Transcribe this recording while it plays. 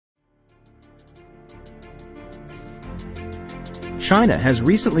China has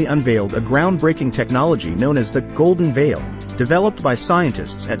recently unveiled a groundbreaking technology known as the Golden Veil, developed by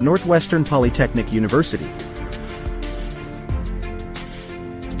scientists at Northwestern Polytechnic University.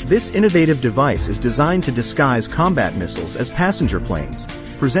 This innovative device is designed to disguise combat missiles as passenger planes,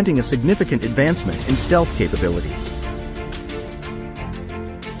 presenting a significant advancement in stealth capabilities.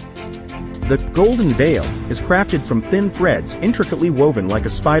 The Golden Veil is crafted from thin threads intricately woven like a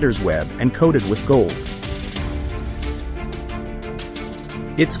spider's web and coated with gold.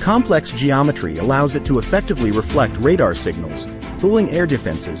 Its complex geometry allows it to effectively reflect radar signals, fooling air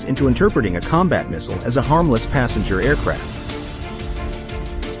defenses into interpreting a combat missile as a harmless passenger aircraft.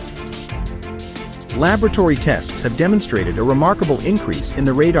 Laboratory tests have demonstrated a remarkable increase in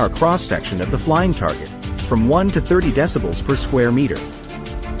the radar cross-section of the flying target, from 1 to 30 decibels per square meter.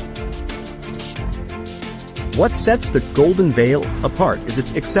 What sets the Golden Veil apart is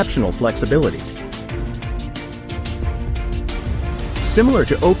its exceptional flexibility. Similar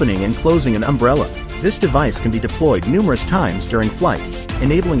to opening and closing an umbrella, this device can be deployed numerous times during flight,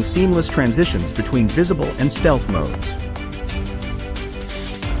 enabling seamless transitions between visible and stealth modes.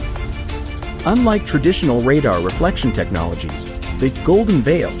 Unlike traditional radar reflection technologies, the Golden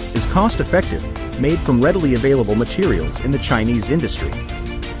Veil is cost-effective, made from readily available materials in the Chinese industry.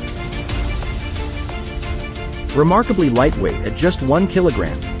 Remarkably lightweight at just 1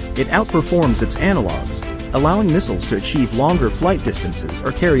 kilogram, it outperforms its analogs, allowing missiles to achieve longer flight distances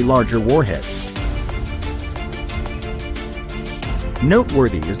or carry larger warheads.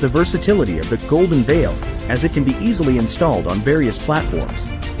 Noteworthy is the versatility of the Golden Veil, as it can be easily installed on various platforms,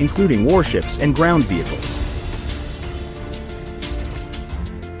 including warships and ground vehicles.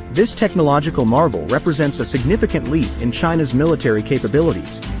 This technological marvel represents a significant leap in China's military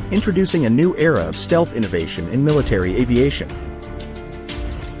capabilities, introducing a new era of stealth innovation in military aviation.